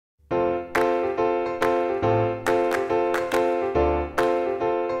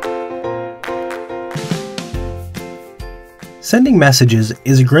Sending messages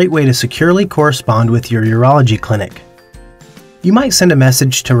is a great way to securely correspond with your urology clinic. You might send a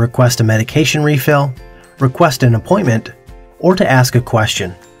message to request a medication refill, request an appointment, or to ask a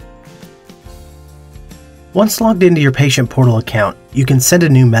question. Once logged into your patient portal account, you can send a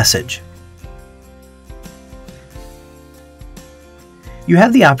new message. You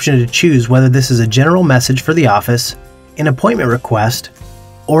have the option to choose whether this is a general message for the office, an appointment request,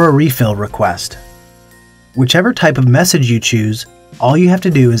 or a refill request. Whichever type of message you choose, all you have to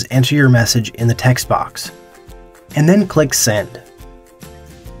do is enter your message in the text box, and then click Send.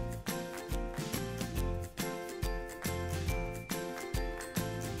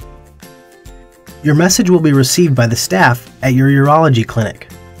 Your message will be received by the staff at your urology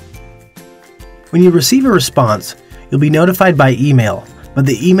clinic. When you receive a response, you'll be notified by email, but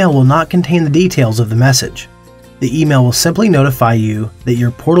the email will not contain the details of the message. The email will simply notify you that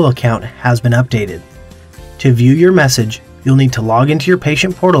your portal account has been updated. To view your message, you'll need to log into your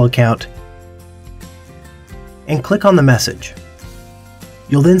patient portal account and click on the message.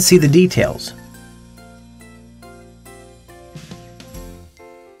 You'll then see the details.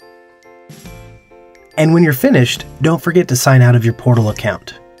 And when you're finished, don't forget to sign out of your portal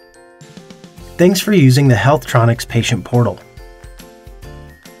account. Thanks for using the HealthTronics Patient Portal.